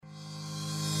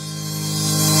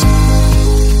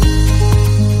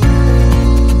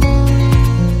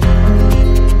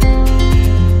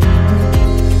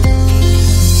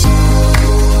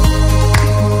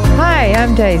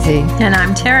Daisy. And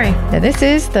I'm Terry. And this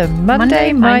is the Monday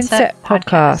Mindset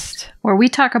Podcast, where we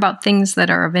talk about things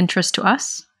that are of interest to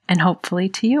us and hopefully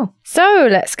to you. So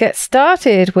let's get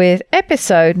started with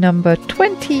episode number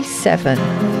 27.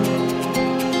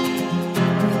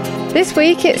 This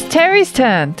week it's Terry's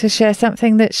turn to share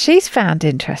something that she's found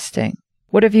interesting.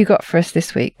 What have you got for us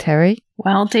this week, Terry?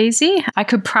 Well, Daisy, I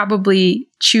could probably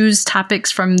choose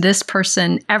topics from this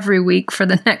person every week for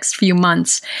the next few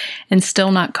months and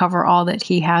still not cover all that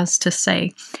he has to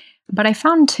say. But I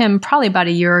found him probably about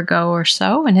a year ago or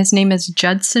so, and his name is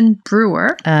Judson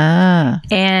Brewer.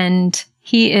 And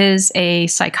he is a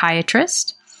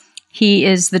psychiatrist. He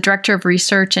is the Director of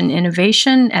Research and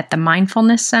Innovation at the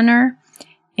Mindfulness Center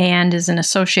and is an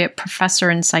associate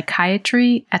professor in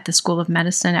psychiatry at the School of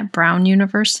Medicine at Brown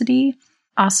University.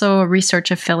 Also a research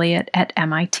affiliate at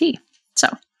MIT. So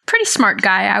pretty smart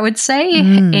guy, I would say.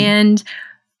 And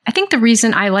I think the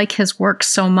reason I like his work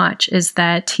so much is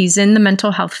that he's in the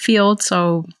mental health field.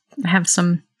 So I have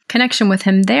some connection with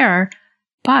him there.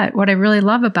 But what I really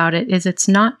love about it is it's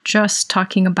not just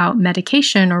talking about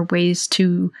medication or ways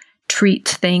to treat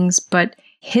things, but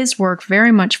his work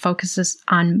very much focuses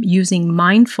on using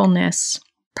mindfulness,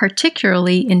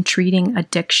 particularly in treating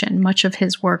addiction. Much of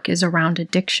his work is around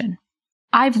addiction.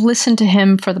 I've listened to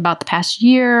him for about the past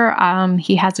year.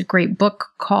 He has a great book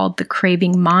called The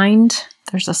Craving Mind.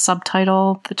 There's a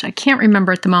subtitle, which I can't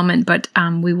remember at the moment, but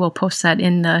we will post that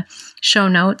in the show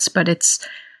notes. But it's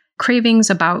cravings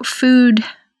about food,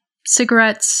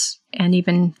 cigarettes, and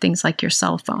even things like your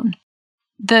cell phone.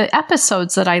 The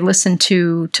episodes that I listened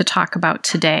to talk about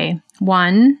today,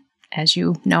 one, as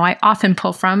you know, I often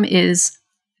pull from, is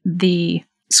The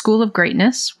School of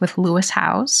Greatness with Lewis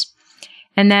Howes.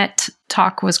 And that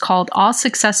talk was called All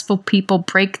Successful People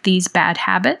Break These Bad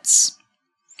Habits.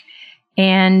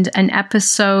 And an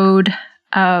episode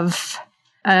of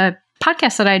a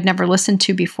podcast that I had never listened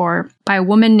to before by a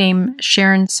woman named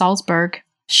Sharon Salzberg.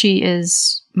 She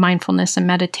is mindfulness and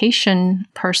meditation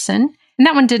person. And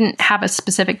that one didn't have a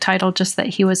specific title, just that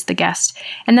he was the guest.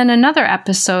 And then another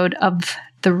episode of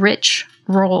The Rich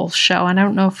Roll Show. And I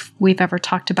don't know if we've ever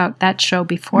talked about that show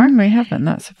before. We haven't.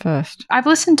 That's the first. I've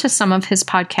listened to some of his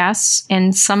podcasts,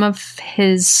 and some of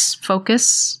his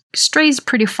focus strays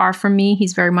pretty far from me.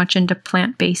 He's very much into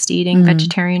plant-based eating,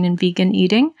 vegetarian and vegan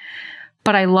eating.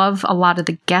 But I love a lot of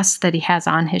the guests that he has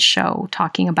on his show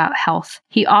talking about health.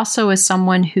 He also is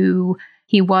someone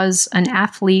he was an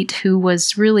athlete who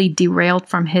was really derailed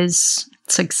from his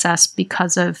success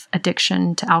because of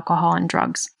addiction to alcohol and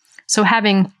drugs. So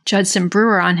having Judson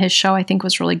Brewer on his show, I think,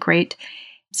 was really great.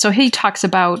 So he talks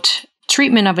about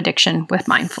treatment of addiction with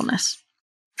mindfulness.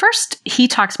 First, he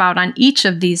talks about on each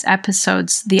of these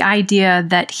episodes the idea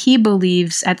that he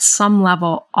believes at some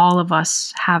level all of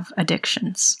us have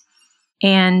addictions.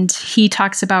 And he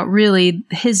talks about really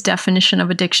his definition of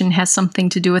addiction has something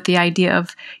to do with the idea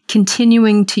of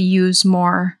continuing to use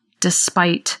more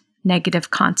despite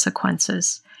negative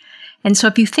consequences. And so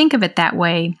if you think of it that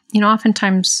way,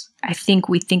 oftentimes I think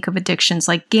we think of addictions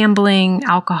like gambling,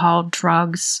 alcohol,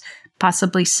 drugs,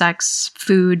 possibly sex,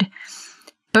 food.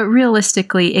 But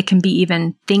realistically, it can be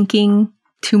even thinking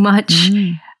too much,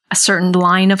 a certain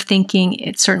line of thinking.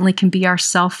 It certainly can be our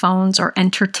cell phones or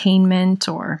entertainment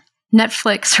or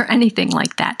Netflix or anything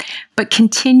like that. But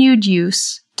continued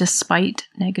use despite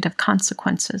negative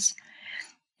consequences.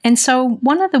 And so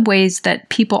one of the ways that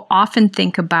people often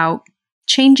think about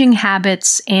changing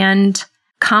habits and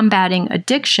combating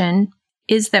addiction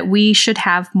is that we should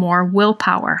have more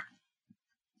willpower.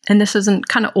 And this is a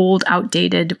kind of old,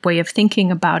 outdated way of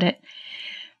thinking about it,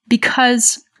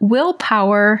 because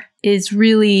willpower is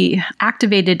really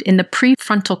activated in the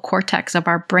prefrontal cortex of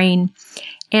our brain.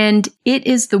 And it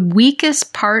is the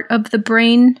weakest part of the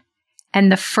brain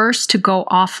and the first to go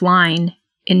offline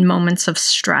in moments of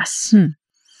stress.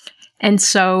 And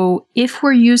so if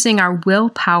we're using our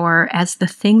willpower as the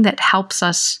thing that helps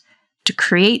us to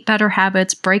create better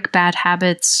habits, break bad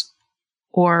habits,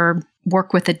 or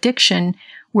work with addiction,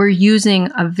 we're using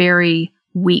a very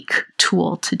weak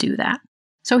tool to do that.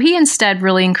 So he instead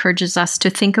really encourages us to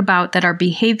think about that our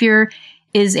behavior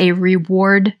is a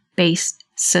reward-based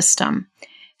system.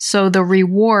 So the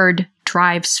reward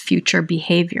drives future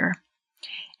behavior.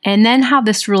 And then how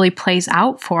this really plays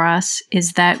out for us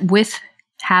is that with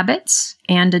habits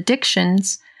and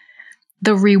addictions,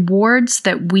 the rewards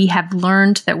that we have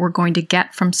learned that we're going to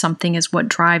get from something is what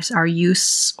drives our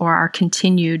use or our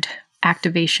continued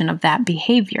activation of that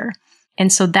behavior.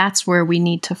 And so that's where we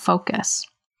need to focus.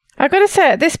 I've got to say,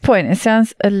 at this point, it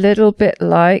sounds a little bit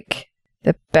like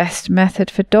the best method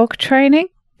for dog training.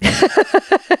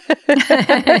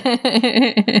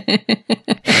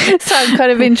 So I'm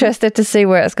kind of interested to see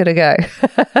where it's going to go.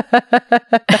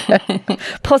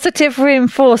 Positive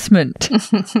reinforcement.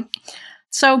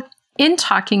 So in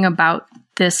talking about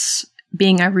this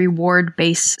being a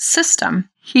reward-based system,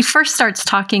 he first starts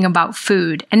talking about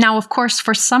food. And now, of course,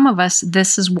 for some of us,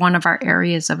 this is one of our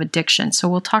areas of addiction. So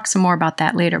we'll talk some more about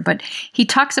that later. But he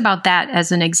talks about that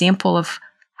as an example of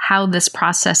how this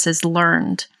process is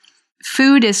learned.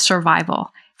 Food is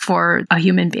survival for a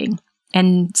human being,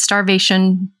 and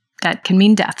starvation, that can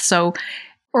mean death. So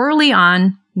early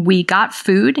on, we got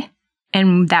food,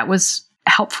 and that was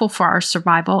helpful for our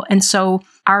survival. And so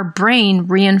our brain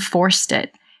reinforced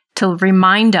it to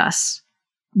remind us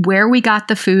where we got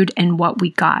the food and what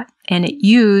we got. And it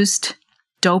used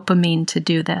dopamine to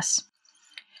do this.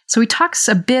 So he talks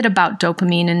a bit about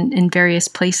dopamine in various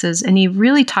places, and he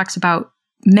really talks about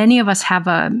many of us have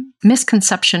a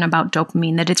misconception about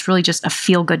dopamine, that it's really just a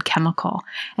feel-good chemical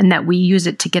and that we use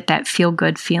it to get that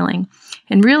feel-good feeling.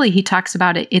 And really, he talks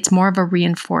about it's more of a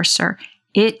reinforcer.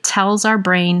 It tells our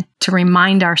brain to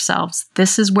remind ourselves,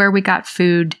 this is where we got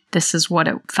food, this is what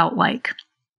it felt like.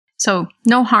 So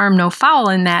no harm, no foul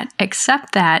in that,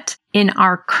 except that in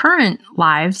our current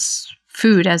lives,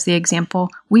 food as the example,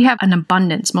 we have an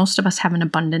abundance. Most of us have an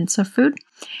abundance of food.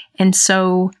 And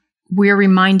so we're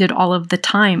reminded all of the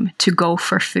time to go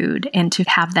for food and to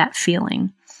have that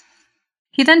feeling.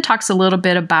 He then talks a little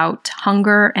bit about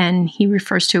hunger, and he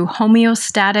refers to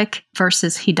homeostatic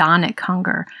versus hedonic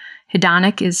hunger.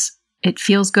 Hedonic is, it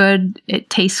feels good, it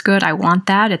tastes good, I want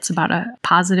that. It's about a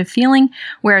positive feeling,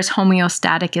 whereas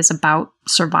homeostatic is about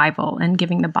survival and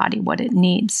giving the body what it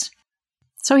needs.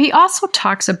 So he also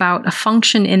talks about a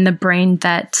function in the brain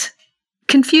that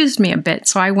confused me a bit.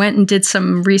 So I went and did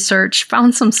some research,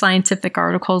 found some scientific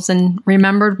articles, and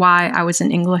remembered why I was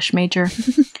an English major.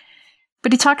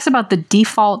 But he talks about the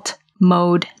default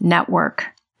mode network,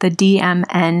 the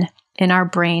DMN, in our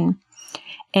brain.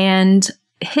 And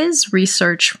his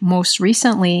research most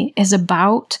recently is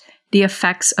about the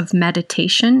effects of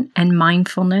meditation and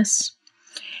mindfulness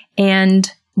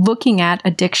and looking at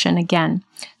addiction again.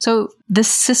 So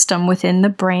this system within the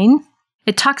brain,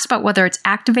 it talks about whether it's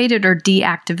activated or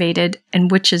deactivated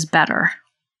and which is better.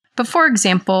 But for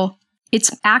example, it's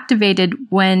activated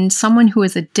when someone who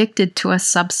is addicted to a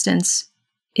substance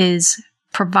is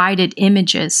provided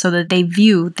images so that they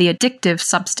view the addictive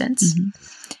substance. Mm-hmm.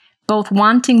 Both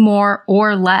wanting more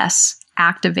or less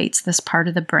activates this part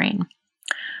of the brain.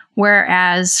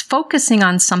 Whereas focusing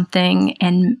on something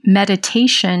and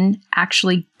meditation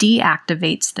actually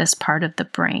deactivates this part of the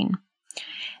brain.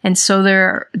 And so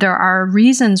there are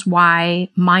reasons why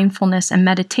mindfulness and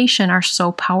meditation are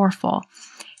so powerful.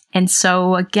 And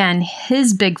so again,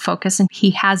 his big focus, and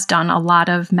he has done a lot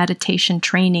of meditation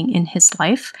training in his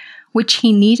life, which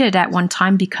he needed at one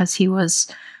time because he was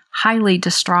highly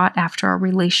distraught after a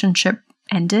relationship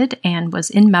ended and was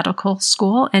in medical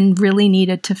school and really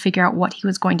needed to figure out what he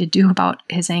was going to do about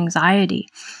his anxiety.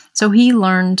 So he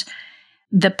learned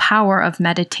the power of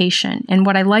meditation. And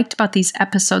what I liked about these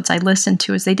episodes I listened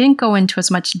to is they didn't go into as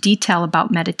much detail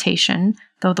about meditation,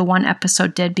 though the one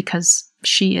episode did because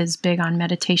she is big on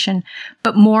meditation,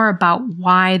 but more about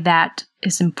why that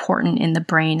is important in the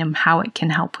brain and how it can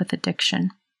help with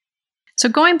addiction. So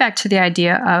going back to the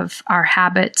idea of our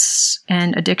habits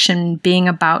and addiction being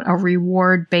about a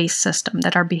reward-based system,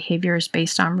 that our behavior is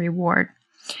based on reward,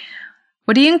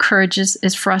 what he encourages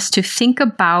is for us to think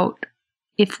about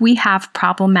if we have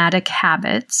problematic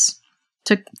habits,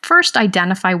 to first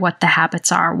identify what the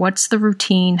habits are. What's the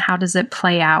routine? How does it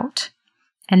play out?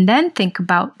 And then think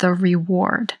about the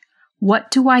reward.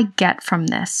 What do I get from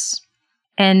this?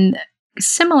 And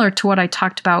similar to what I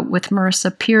talked about with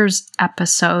Marissa Peer's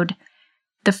episode,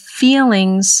 the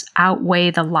feelings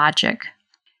outweigh the logic.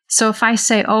 So if I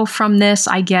say, oh, from this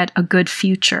I get a good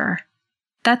future,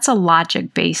 that's a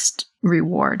logic-based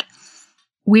reward.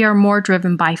 We are more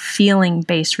driven by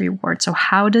feeling-based reward. So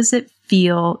how does it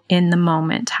feel in the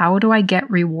moment? How do I get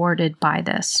rewarded by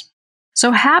this?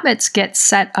 So habits get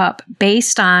set up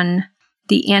based on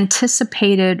the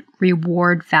anticipated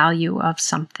reward value of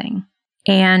something.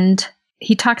 And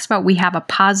he talks about we have a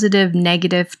positive,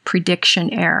 negative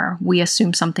prediction error. We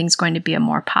assume something's going to be a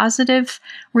more positive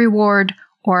reward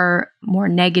or more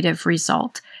negative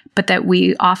result, but that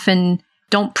we often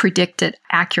don't predict it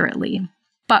accurately.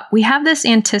 But we have this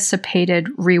anticipated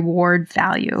reward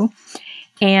value,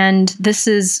 and this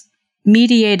is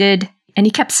mediated, and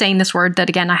he kept saying this word that,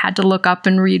 again, I had to look up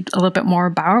and read a little bit more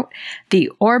about,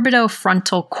 the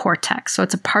orbitofrontal cortex. So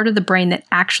it's a part of the brain that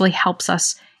actually helps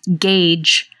us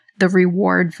gauge the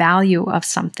reward value of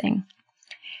something.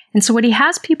 And so what he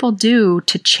has people do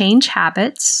to change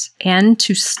habits and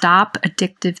to stop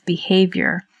addictive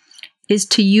behavior is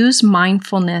to use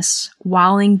mindfulness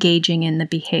while engaging in the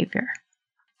behavior.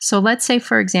 So let's say,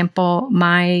 for example,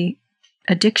 my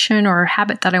addiction or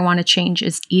habit that I want to change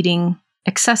is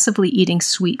excessively eating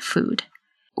sweet food.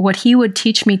 What he would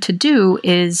teach me to do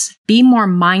is be more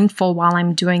mindful while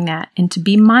I'm doing that. And to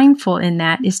be mindful in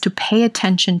that is to pay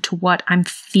attention to what I'm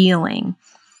feeling.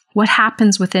 What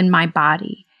happens within my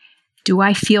body? Do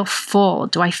I feel full?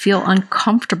 Do I feel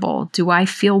uncomfortable? Do I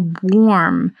feel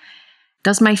warm?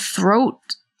 Does my throat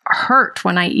hurt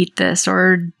when I eat this?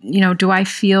 Or, do I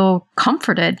feel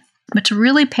comforted? But to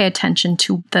really pay attention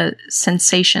to the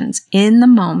sensations in the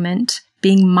moment,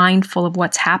 being mindful of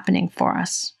what's happening for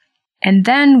us. And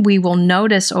then we will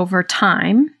notice over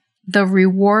time, the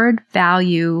reward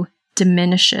value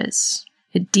diminishes.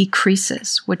 It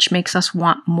decreases, which makes us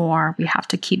want more. We have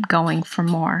to keep going for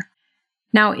more.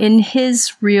 Now, in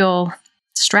his real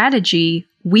strategy,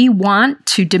 we want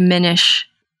to diminish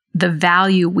the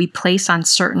value we place on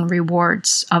certain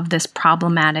rewards of this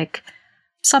problematic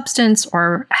substance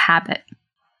or habit.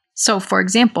 So, for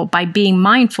example, by being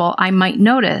mindful, I might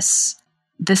notice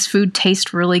this food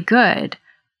tastes really good.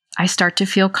 I start to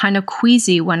feel kind of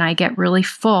queasy when I get really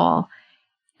full.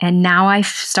 And now I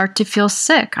start to feel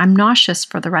sick. I'm nauseous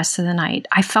for the rest of the night.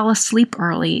 I fell asleep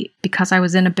early because I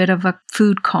was in a bit of a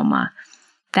food coma.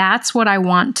 That's what I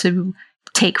want to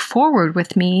take forward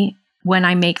with me when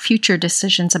I make future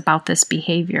decisions about this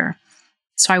behavior.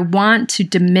 So I want to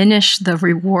diminish the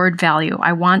reward value.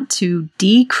 I want to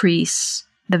decrease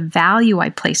the value I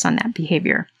place on that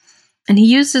behavior. And he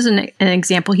uses an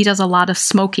example. He does a lot of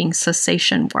smoking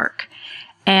cessation work.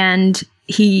 And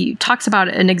he talks about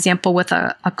an example with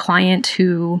a client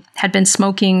who had been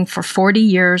smoking for 40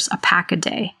 years, a pack a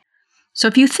day. So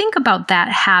if you think about that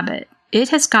habit, it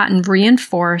has gotten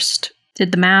reinforced,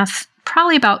 did the math,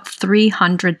 probably about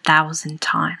 300,000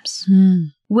 times.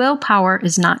 Willpower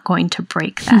is not going to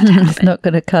break that habit. It's not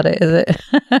going to cut it, is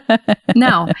it?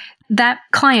 No, that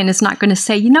client is not going to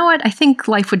say, you know what, I think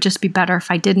life would just be better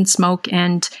if I didn't smoke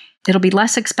and it'll be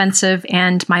less expensive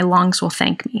and my lungs will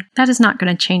thank me. That is not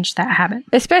going to change that habit.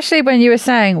 Especially when you were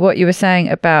saying what you were saying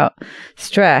about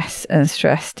stress, and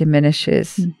stress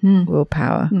diminishes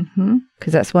willpower.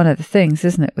 Because that's one of the things,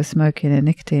 isn't it, with smoking and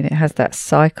nicotine? It has that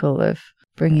cycle of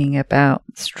bringing about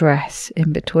stress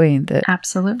in between that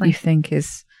absolutely you think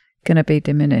is going to be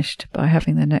diminished by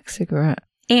having the next cigarette.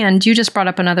 And you just brought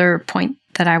up another point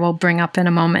that I will bring up in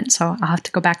a moment, so I'll have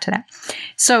to go back to that.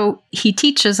 So he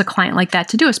teaches a client like that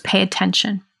to do is pay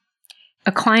attention.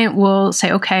 A client will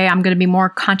say, okay, I'm going to be more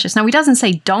conscious. Now, he doesn't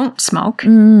say don't smoke.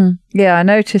 Yeah, I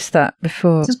noticed that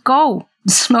before. Just go.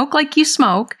 Smoke like you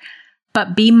smoke,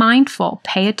 but be mindful.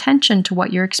 Pay attention to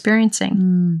what you're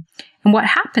experiencing. And what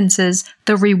happens is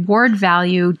the reward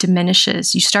value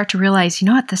diminishes. You start to realize, you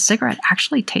know what, the cigarette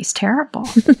actually tastes terrible.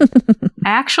 I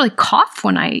actually cough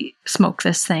when I smoke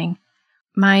this thing.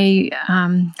 My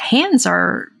hands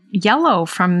are yellow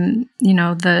from,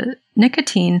 the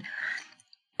nicotine.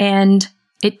 And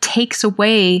it takes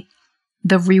away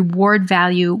the reward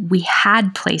value we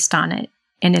had placed on it.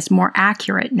 And it's more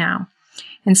accurate now.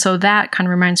 And so that kind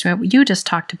of reminds me of what you just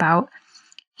talked about.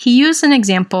 He used an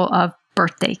example of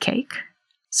birthday cake.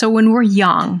 So when we're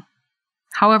young,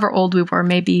 however old we were,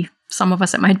 maybe some of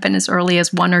us, it might have been as early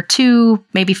as 1 or 2,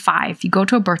 maybe 5. You go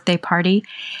to a birthday party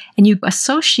and you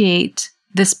associate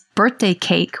this birthday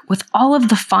cake with all of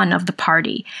the fun of the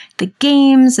party, the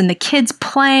games and the kids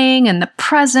playing and the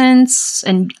presents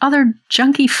and other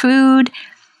junky food.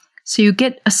 So you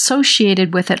get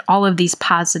associated with it all of these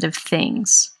positive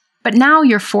things. But now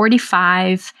you're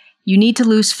 45, you need to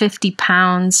lose 50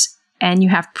 pounds, and you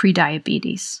have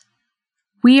prediabetes.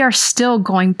 We are still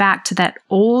going back to that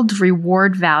old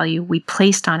reward value we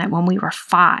placed on it when we were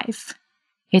 5.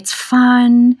 It's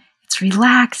fun, it's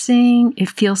relaxing, it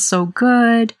feels so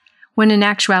good, when in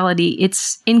actuality,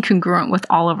 it's incongruent with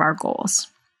all of our goals.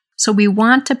 So we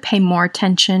want to pay more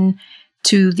attention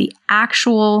to the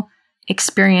actual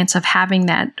experience of having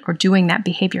that or doing that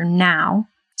behavior now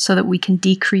so that we can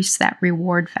decrease that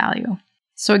reward value.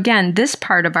 So again, this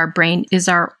part of our brain is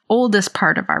our oldest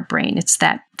part of our brain. It's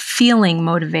that feeling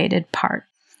motivated part.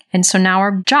 And so now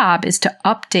our job is to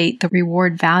update the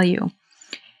reward value.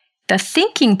 The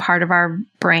thinking part of our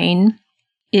brain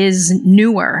is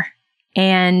newer,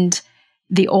 and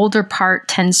the older part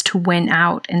tends to win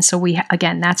out. And so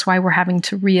that's why we're having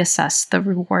to reassess the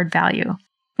reward value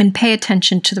and pay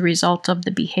attention to the result of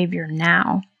the behavior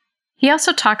now. He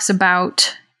also talks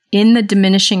about, in the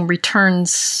diminishing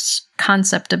returns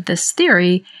concept of this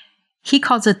theory, he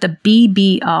calls it the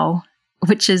BBO,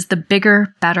 which is the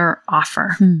bigger, better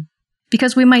offer.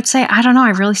 Because we might say, I don't know, I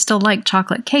really still like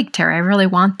chocolate cake, Terry. I really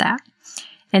want that.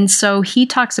 And so he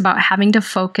talks about having to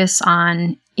focus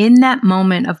on, in that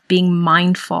moment of being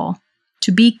mindful,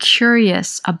 to be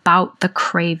curious about the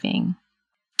craving,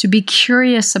 to be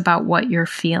curious about what you're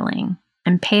feeling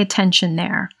and pay attention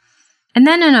there. And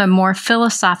then in a more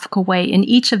philosophical way, in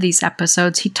each of these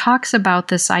episodes, he talks about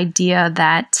this idea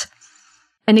that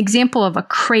an example of a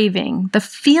craving, the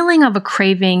feeling of a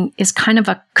craving is kind of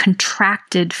a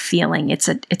contracted feeling.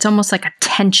 It's almost like a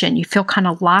tension. You feel kind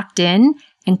of locked in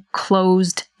and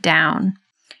closed down.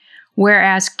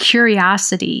 Whereas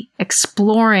curiosity,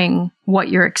 exploring what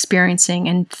you're experiencing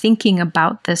and thinking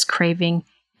about this craving,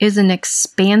 is an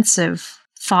expansive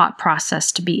thought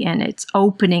process to be in. It's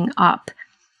opening up.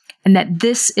 And that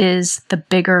this is the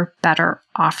bigger, better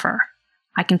offer.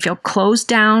 I can feel closed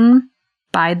down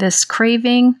by this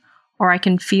craving, or I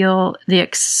can feel the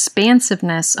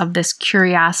expansiveness of this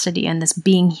curiosity and this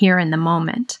being here in the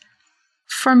moment.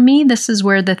 For me, this is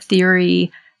where the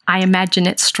theory, I imagine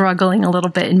it struggling a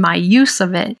little bit in my use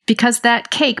of it, because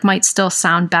that cake might still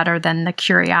sound better than the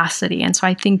curiosity. And so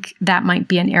I think that might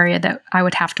be an area that I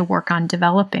would have to work on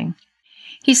developing.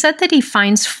 He said that he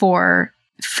finds for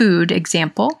food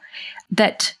example,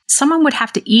 that someone would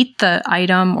have to eat the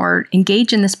item or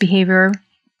engage in this behavior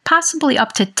possibly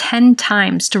up to 10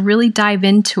 times to really dive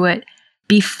into it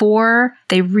before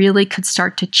they really could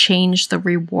start to change the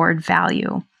reward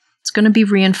value. It's going to be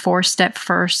reinforced at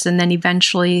first, and then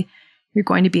eventually you're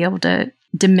going to be able to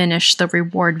diminish the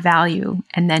reward value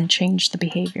and then change the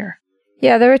behavior.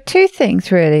 Yeah, there are two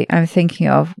things really I'm thinking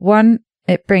of. One,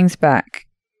 it brings back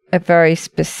a very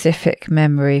specific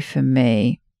memory for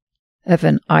me of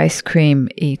an ice cream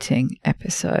eating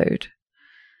episode.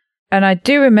 And I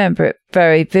do remember it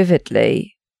very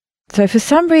vividly. So for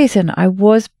some reason, I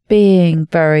was being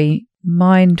very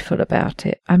mindful about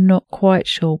it. I'm not quite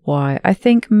sure why. I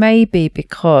think maybe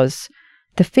because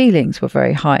the feelings were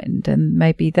very heightened, and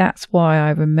maybe that's why I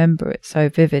remember it so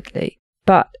vividly.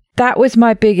 But that was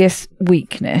my biggest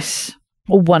weakness,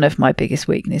 or one of my biggest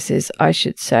weaknesses, I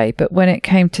should say. But when it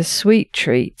came to sweet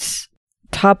treats,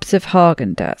 tubs of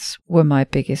Haagen-Dazs were my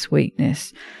biggest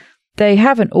weakness. They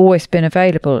haven't always been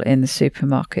available in the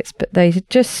supermarkets, but they had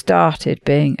just started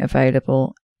being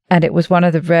available. And it was one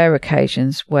of the rare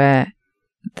occasions where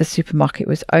the supermarket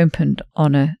was opened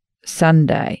on a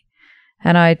Sunday.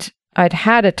 And I'd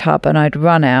had a tub and I'd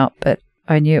run out, but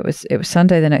I knew it was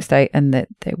Sunday the next day and that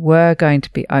they were going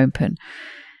to be open.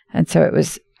 And so it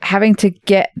was having to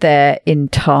get there in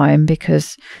time,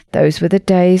 because those were the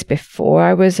days before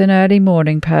I was an early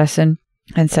morning person.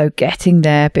 And so getting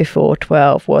there before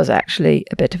 12 was actually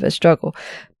a bit of a struggle.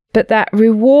 But that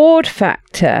reward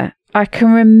factor, I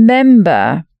can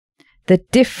remember the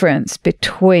difference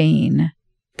between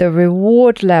the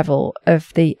reward level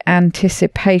of the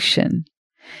anticipation.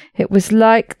 It was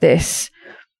like this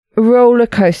roller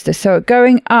coaster. So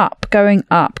going up,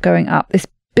 this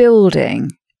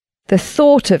building, the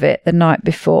thought of it the night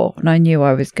before, and I knew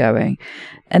I was going.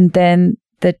 And then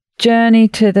the journey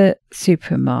to the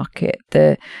supermarket,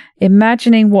 the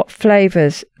imagining what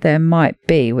flavors there might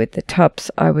be with the tubs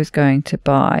I was going to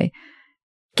buy,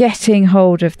 getting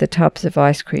hold of the tubs of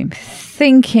ice cream,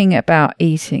 thinking about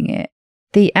eating it,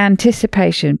 the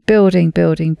anticipation, building.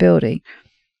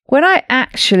 When I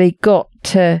actually got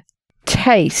to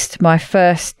taste my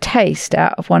first taste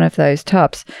out of one of those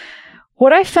tubs,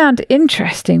 what I found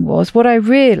interesting was, what I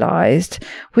realized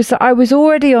was that I was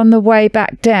already on the way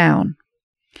back down.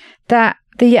 That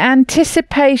the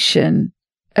anticipation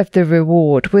of the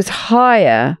reward was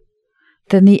higher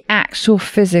than the actual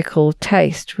physical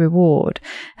taste reward.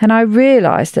 And I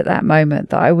realized at that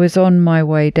moment that I was on my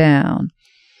way down.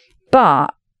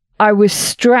 But I was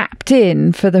strapped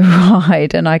in for the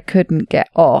ride and I couldn't get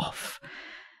off.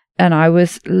 And I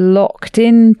was locked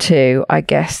into, I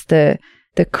guess, the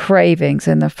cravings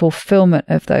and the fulfillment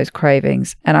of those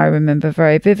cravings. And I remember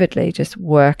very vividly just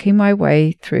working my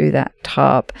way through that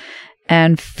tub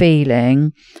and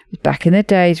feeling, back in the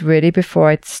days really before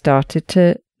I'd started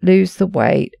to lose the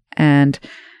weight, and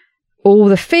all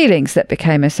the feelings that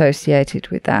became associated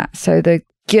with that. So the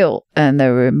guilt and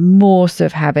the remorse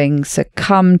of having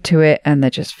succumbed to it, and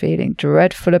they're just feeling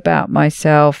dreadful about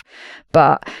myself,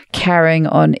 but carrying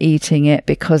on eating it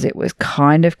because it was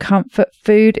kind of comfort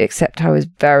food, except I was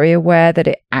very aware that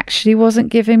it actually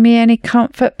wasn't giving me any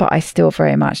comfort, but I still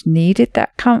very much needed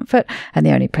that comfort. And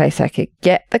the only place I could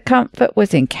get the comfort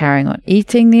was in carrying on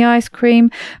eating the ice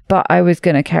cream, but I was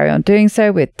going to carry on doing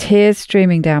so with tears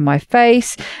streaming down my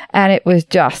face. And it was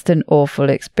just an awful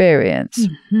experience.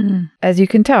 Mm-hmm. As you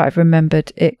can can tell I've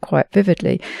remembered it quite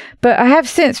vividly. But I have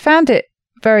since found it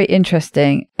very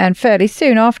interesting, and fairly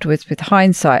soon afterwards, with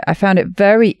hindsight, I found it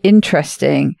very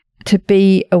interesting to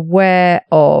be aware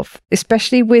of,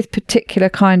 especially with particular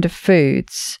kind of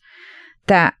foods,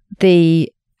 that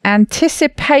the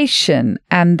anticipation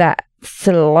and that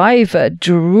saliva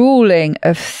drooling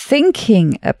of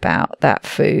thinking about that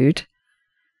food,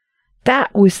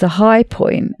 that was the high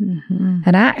point. Mm-hmm.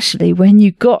 And actually, when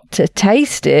you got to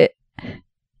taste it,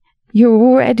 you're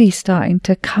already starting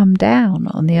to come down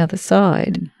on the other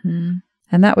side. Mm-hmm.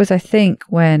 And that was, I think,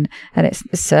 when, and it's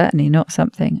certainly not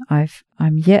something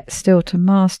I'm yet still to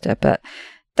master, but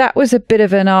that was a bit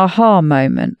of an aha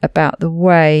moment about the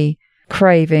way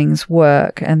cravings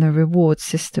work and the reward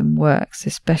system works,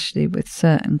 especially with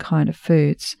certain kind of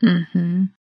foods. Mm-hmm.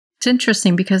 It's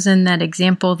interesting because in that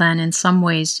example, then, in some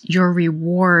ways, your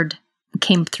reward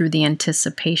came through the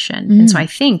anticipation. Mm. And so I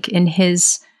think in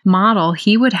his model,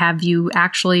 he would have you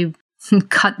actually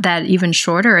cut that even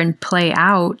shorter and play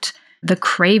out the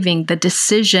craving, the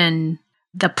decision,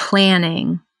 the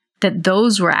planning, that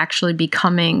those were actually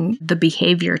becoming the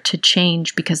behavior to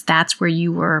change because that's where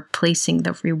you were placing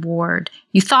the reward.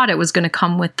 You thought it was going to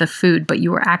come with the food, but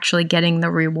you were actually getting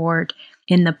the reward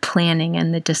in the planning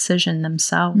and the decision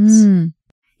themselves. Mm.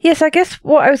 Yes, I guess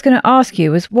what I was going to ask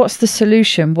you was, what's the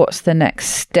solution? What's the next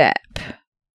step?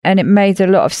 And it made a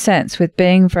lot of sense with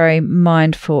being very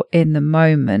mindful in the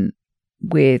moment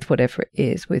with whatever it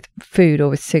is, with food or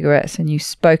with cigarettes. And you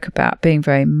spoke about being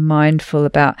very mindful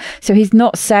about, so he's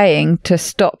not saying to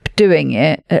stop doing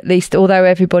it, at least, although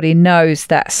everybody knows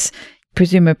that's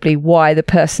presumably why the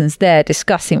person's there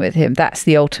discussing with him. That's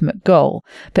the ultimate goal.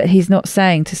 But he's not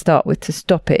saying to start with to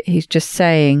stop it. He's just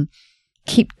saying,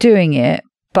 keep doing it.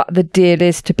 But the deal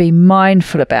is to be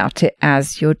mindful about it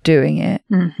as you're doing it.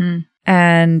 Mm-hmm.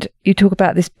 And you talk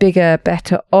about this bigger,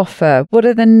 better offer. What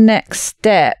are the next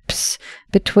steps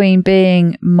between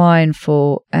being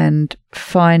mindful and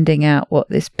finding out what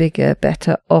this bigger,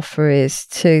 better offer is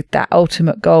to that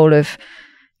ultimate goal of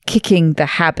kicking the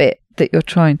habit that you're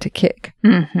trying to kick?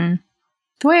 Mm-hmm.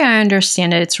 The way I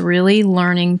understand it, it's really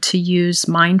learning to use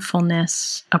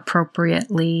mindfulness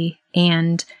appropriately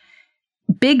and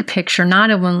big picture, not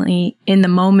only in the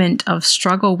moment of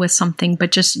struggle with something,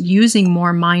 but just using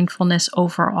more mindfulness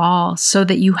overall so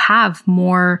that you have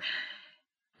more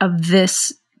of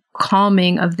this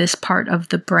calming of this part of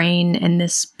the brain and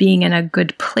this being in a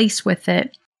good place with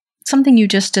it. Something you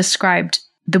just described,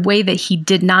 the way that he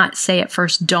did not say at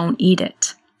first, don't eat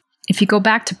it. If you go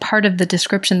back to part of the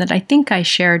description that I think I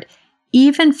shared,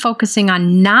 even focusing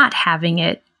on not having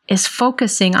it is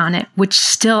focusing on it, which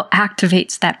still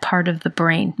activates that part of the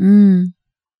brain. Mm.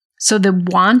 So the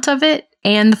want of it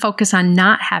and the focus on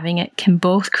not having it can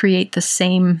both create the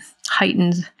same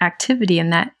heightened activity in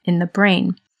the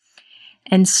brain.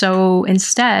 And so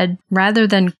instead, rather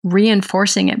than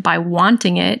reinforcing it by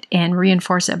wanting it and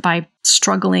reinforce it by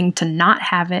struggling to not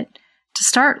have it, to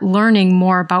start learning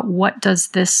more about what does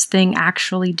this thing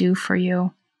actually do for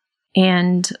you.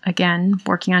 And again,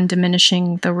 working on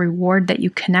diminishing the reward that you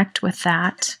connect with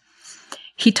that.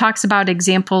 He talks about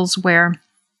examples where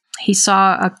he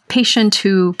saw a patient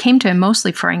who came to him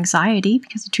mostly for anxiety,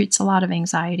 because he treats a lot of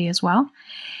anxiety as well.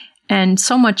 And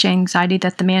so much anxiety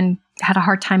that the man had a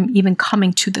hard time even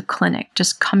coming to the clinic.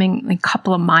 Just coming a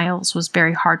couple of miles was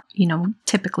very hard,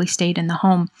 typically stayed in the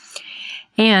home.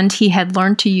 And he had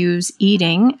learned to use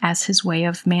eating as his way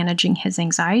of managing his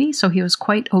anxiety. So he was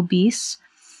quite obese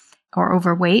or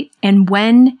overweight. And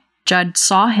when Judd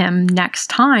saw him next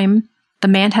time, the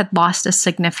man had lost a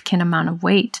significant amount of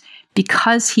weight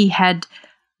because he had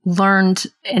learned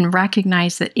and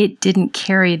recognized that it didn't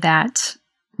carry that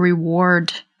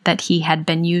reward that he had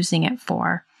been using it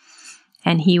for.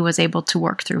 And he was able to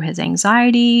work through his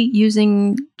anxiety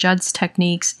using Judd's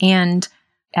techniques, and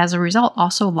as a result,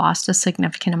 also lost a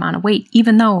significant amount of weight,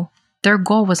 even though their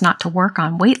goal was not to work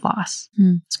on weight loss.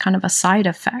 Mm. It's kind of a side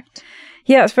effect.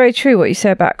 Yeah, it's very true what you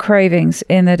say about cravings,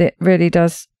 in that it really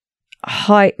does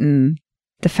heighten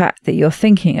the fact that you're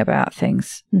thinking about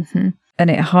things. Mm-hmm. And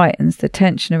it heightens the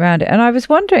tension around it. And I was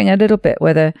wondering a little bit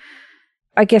whether,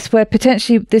 I guess, where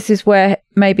potentially this is where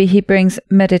maybe he brings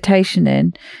meditation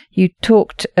in. You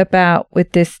talked about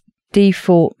with this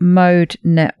default mode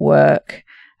network,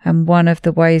 and one of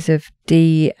the ways of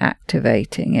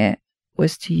deactivating it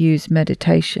was to use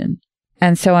meditation.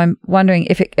 And so I'm wondering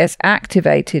if it gets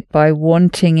activated by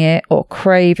wanting it or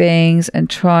cravings and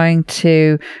trying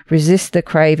to resist the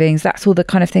cravings. That's all the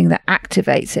kind of thing that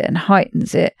activates it and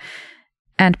heightens it,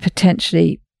 and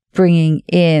potentially bringing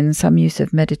in some use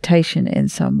of meditation in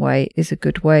some way is a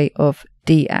good way of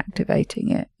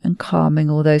deactivating it and calming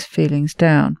all those feelings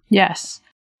down. Yes.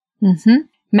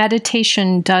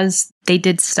 Meditation they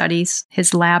did studies.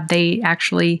 His lab, they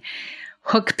actually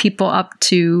hook people up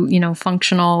to,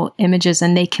 functional images,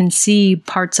 and they can see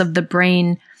parts of the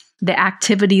brain, the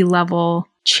activity level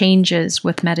changes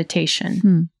with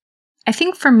meditation. I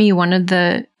think for me, one of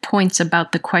the points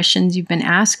about the questions you've been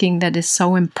asking that is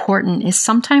so important is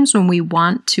sometimes when we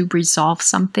want to resolve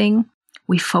something,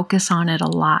 we focus on it a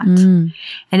lot. And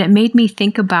it made me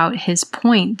think about his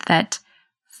point that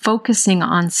focusing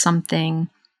on something,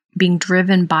 being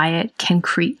driven by it, can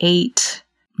create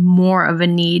more of a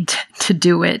need to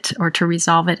do it or to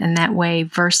resolve it in that way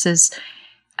versus,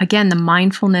 again, the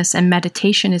mindfulness and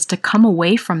meditation is to come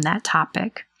away from that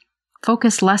topic.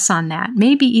 Focus less on that.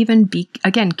 Maybe even be,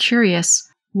 again, curious,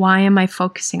 why am I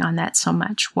focusing on that so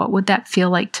much? What would that feel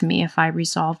like to me if I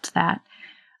resolved that?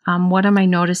 What am I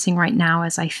noticing right now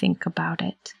as I think about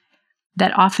it?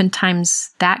 That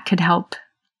oftentimes that could help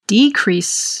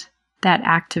decrease that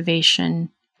activation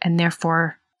and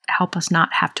therefore help us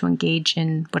not have to engage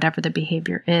in whatever the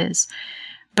behavior is.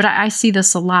 But I see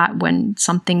this a lot when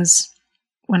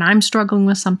I'm struggling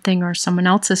with something or someone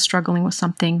else is struggling with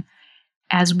something.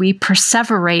 As we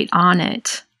perseverate on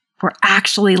it, we're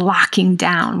actually locking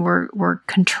down, we're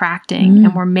contracting,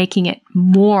 and we're making it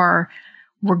more.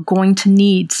 We're going to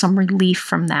need some relief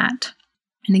from that.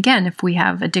 And again, if we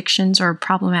have addictions or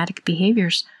problematic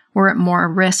behaviors, we're at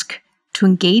more risk to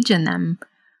engage in them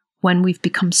when we've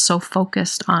become so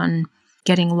focused on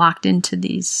getting locked into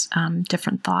these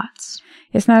different thoughts.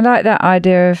 Yes, and I like that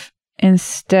idea of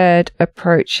instead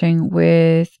approaching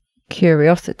with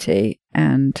curiosity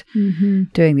and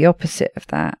doing the opposite of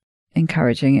that,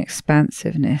 encouraging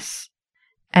expansiveness.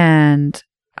 And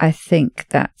I think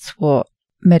that's what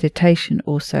meditation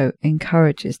also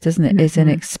encourages, doesn't it? Is an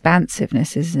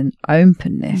expansiveness, is an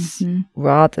openness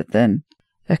rather than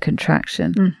a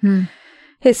contraction.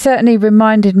 It certainly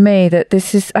reminded me that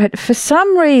this is, for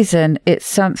some reason, it's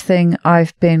something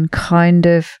I've been kind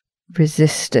of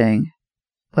resisting,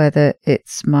 whether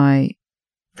it's my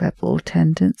rebel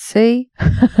tendency,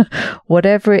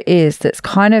 whatever it is that's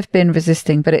kind of been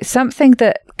resisting, but it's something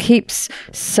that keeps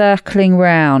circling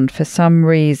round for some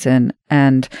reason.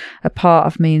 And a part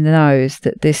of me knows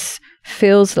that this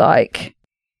feels like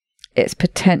it's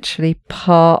potentially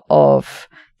part of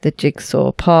the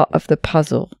jigsaw, part of the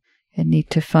puzzle. I need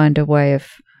to find a way of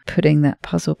putting that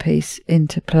puzzle piece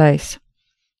into place.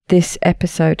 This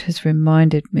episode has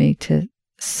reminded me to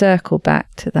circle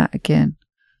back to that again.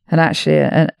 And actually,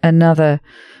 another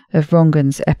of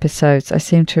Rongan's episodes, I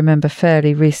seem to remember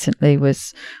fairly recently,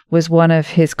 was one of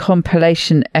his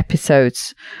compilation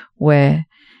episodes where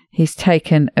he's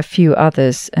taken a few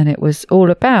others, and it was all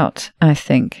about, I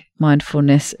think,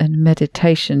 mindfulness and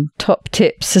meditation top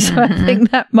tips. So I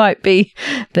think that might be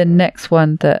the next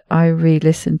one that I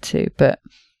re-listen to. But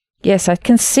yes, I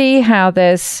can see how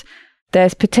there's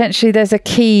potentially a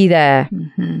key there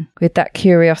with that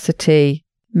curiosity,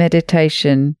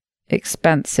 meditation,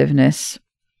 expansiveness,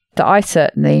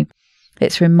 that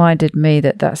it's reminded me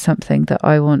that that's something that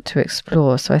I want to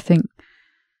explore. So I think,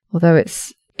 although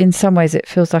it's in some ways it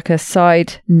feels like a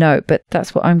side note, but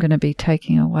that's what I'm going to be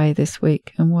taking away this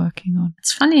week and working on.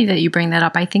 It's funny that you bring that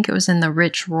up. I think it was in the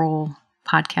Rich Roll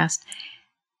podcast.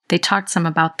 They talked some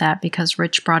about that because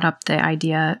Rich brought up the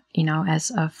idea,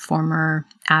 as a former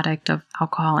addict of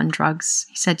alcohol and drugs.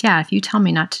 He said, yeah, if you tell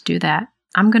me not to do that,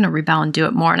 I'm going to rebel and do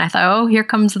it more. And I thought, oh, here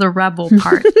comes the rebel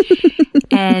part.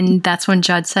 And that's when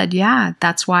Judd said, yeah,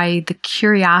 that's why the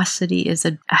curiosity is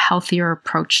a healthier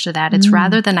approach to that. It's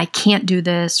rather than I can't do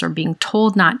this or being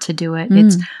told not to do it.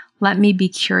 It's let me be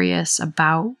curious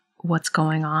about what's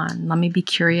going on. Let me be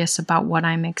curious about what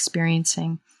I'm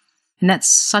experiencing. And that's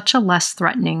such a less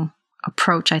threatening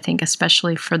approach, I think,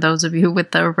 especially for those of you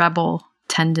with the rebel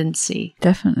tendency.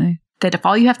 Definitely. That if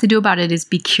all you have to do about it is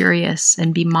be curious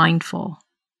and be mindful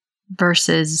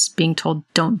versus being told,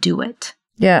 don't do it.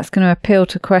 Yeah, it's going to appeal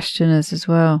to questioners as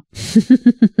well.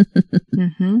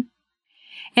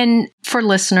 And for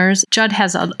listeners, Judd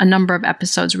has a number of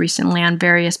episodes recently on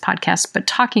various podcasts, but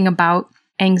talking about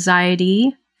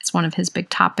anxiety, it's one of his big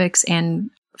topics.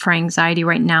 And for anxiety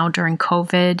right now during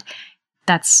COVID,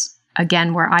 that's,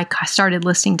 again, where I started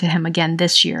listening to him again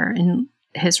this year and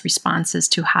his responses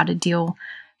to how to deal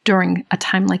during a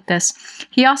time like this.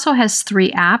 He also has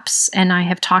 3 apps, and I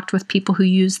have talked with people who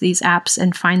use these apps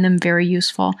and find them very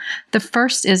useful. The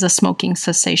first is a smoking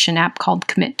cessation app called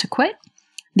Commit to Quit.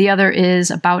 The other is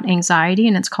about anxiety,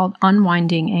 and it's called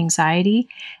Unwinding Anxiety.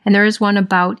 And there is one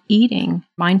about eating,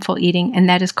 mindful eating, and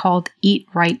that is called Eat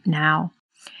Right Now.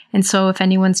 And so if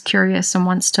anyone's curious and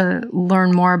wants to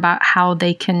learn more about how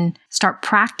they can start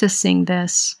practicing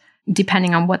this,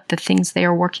 depending on what the things they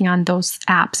are working on, those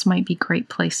apps might be great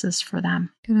places for them.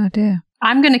 Good idea.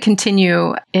 I'm going to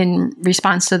continue in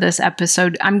response to this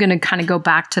episode. I'm going to kind of go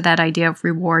back to that idea of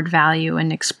reward value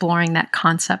and exploring that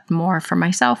concept more for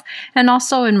myself, and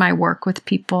also in my work with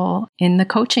people in the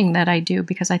coaching that I do,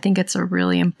 because I think it's a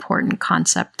really important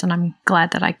concept. And I'm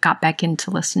glad that I got back into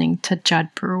listening to Judd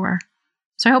Brewer.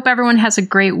 So I hope everyone has a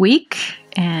great week,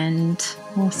 and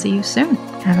we'll see you soon.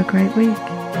 Have a great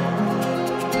week.